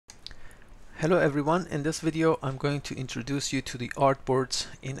Hello everyone, in this video I'm going to introduce you to the artboards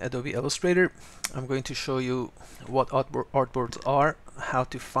in Adobe Illustrator. I'm going to show you what artboards are, how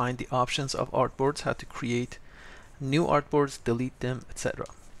to find the options of artboards, how to create new artboards, delete them, etc.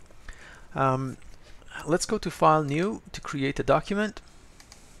 Let's go to File, New to create a document.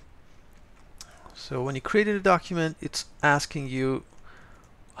 So when you created a document, it's asking you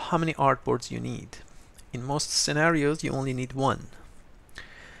how many artboards you need. In most scenarios, you only need one.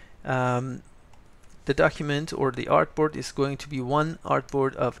 The document or the artboard is going to be one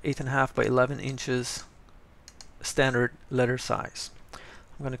artboard of 8.5 by 11 inches standard letter size.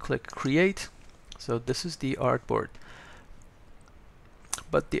 I'm going to click Create. So this is the artboard.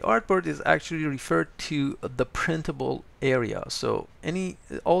 But the artboard is actually referred to the printable area. So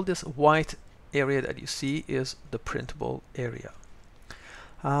all this white area that you see is the printable area.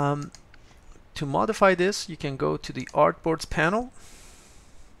 To modify this, you can go to the Artboards panel.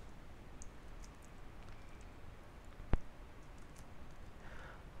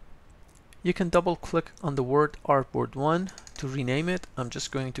 You can double click on the word Artboard 1 to rename it. I'm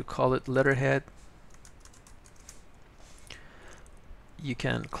just going to call it letterhead. You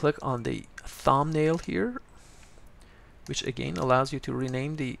can click on the thumbnail here, which again allows you to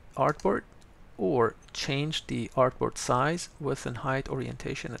rename the artboard or change the artboard size, width and height,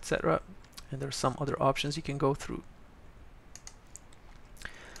 orientation, etc. And there's some other options you can go through.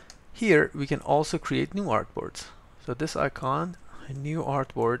 Here we can also create new artboards. So this icon, a new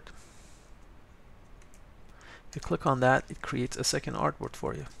artboard, if you click on that, it creates a second artboard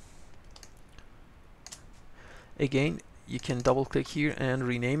for you. Again, you can double click here and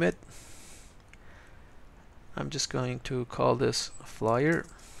rename it. I'm just going to call this flyer.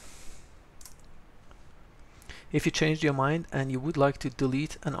 If you changed your mind and you would like to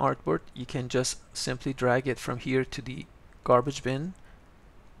delete an artboard, you can just simply drag it from here to the garbage bin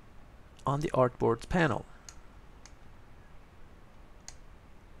on the Artboards panel.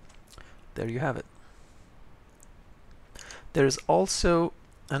 There you have it. There is also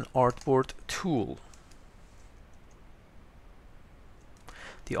an Artboard Tool.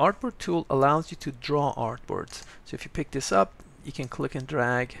 The Artboard Tool allows you to draw artboards. So if you pick this up, you can click and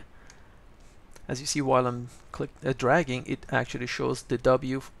drag. As you see, while I'm dragging, it actually shows the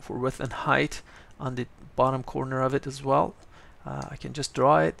W for width and height on the bottom corner of it as well. I can just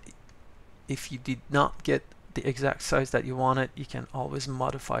draw it. If you did not get the exact size that you wanted, you can always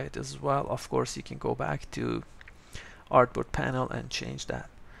modify it as well. Of course, you can go back to Artboard panel and change that.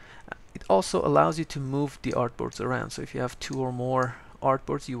 It also allows you to move the artboards around. So if you have two or more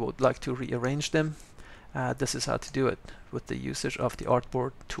artboards, you would like to rearrange them, this is how to do it with the usage of the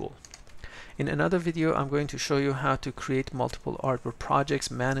Artboard tool. In another video, I'm going to show you how to create multiple artboard projects,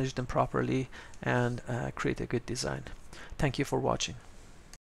 manage them properly, and create a good design. Thank you for watching.